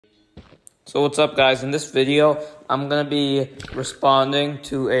So what's up, guys? In this video, I'm going to be responding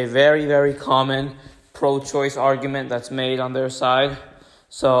to a very, very common pro-choice argument that's made on their side.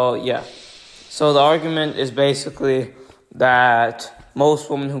 So, yeah. So the argument is basically that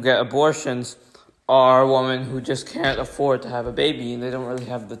most women who get abortions are women who just can't afford to have a baby, and they don't really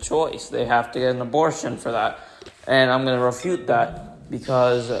have the choice. They have to get an abortion for that. And I'm going to refute that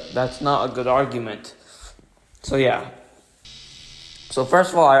because that's not a good argument. So, yeah. So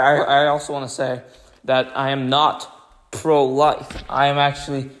first of all, I also want to say that I am not pro-life. I am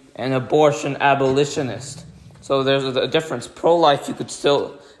actually an abortion abolitionist. So there's a difference. Pro-life, you could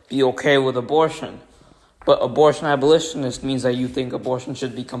still be okay with abortion. But abortion abolitionist means that you think abortion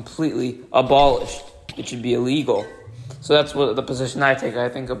should be completely abolished. It should be illegal. So that's what the position I take. I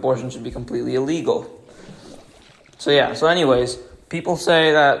think abortion should be completely illegal. So yeah, so anyways, people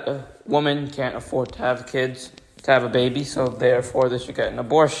say that women can't afford to have kids, to have a baby, so therefore they should get an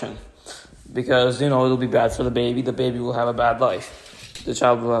abortion. Because, it'll be bad for the baby will have a bad life. The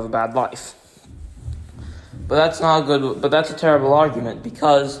child will have a bad life. But that's a terrible argument,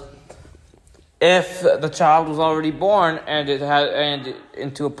 because if the child was already born and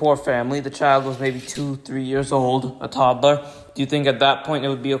into a poor family, the child was maybe 2-3 years old, a toddler, do you think at that point it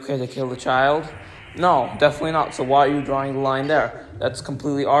would be okay to kill the child? No, definitely not. So why are you drawing the line there? That's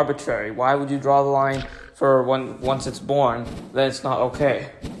completely arbitrary. Why would you draw the line for once it's born, then it's not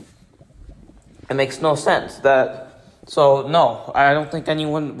okay? It makes no sense. So no, I don't think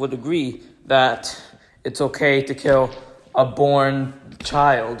anyone would agree that it's okay to kill a born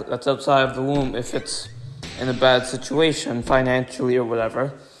child that's outside of the womb if it's in a bad situation, financially or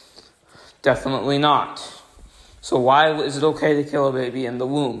whatever. Definitely not. So why is it okay to kill a baby in the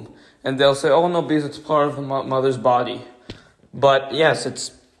womb? And they'll say, oh no, because it's part of the mother's body. But yes,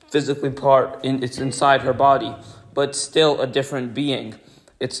 it's physically it's inside her body, but still a different being.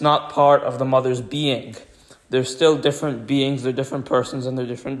 It's not part of the mother's being. They're still different beings, they're different persons, and they're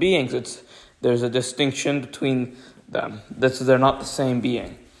different beings. There's a distinction between them. They're not the same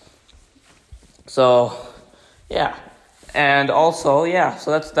being. So, yeah. And also, yeah,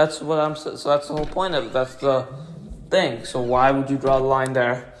 so that's the whole point of it. That's the thing. So why would you draw the line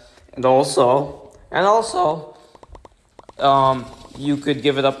there? And also, you could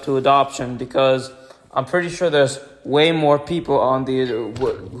give it up to adoption, because I'm pretty sure there's way more people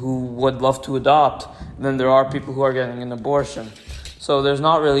who would love to adopt than there are people who are getting an abortion. So there's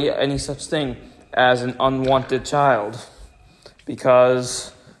not really any such thing as an unwanted child,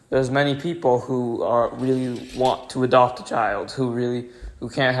 because there's many people who really want to adopt a child, who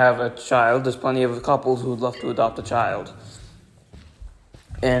can't have a child. There's plenty of couples who would love to adopt a child,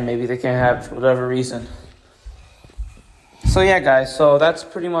 and maybe they can't have it for whatever reason. So yeah, guys, so that's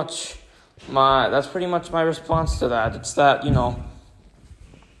pretty much my response to that. It's that,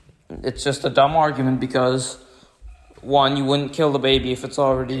 it's just a dumb argument, because one, you wouldn't kill the baby if it's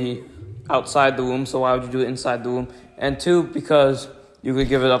already outside the womb, so why would you do it inside the womb? And two, because you could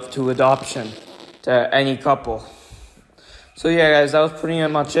give it up to adoption to any couple. So yeah, guys, that was pretty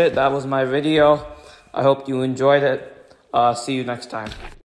much it. That was my video. I hope you enjoyed it. See you next time.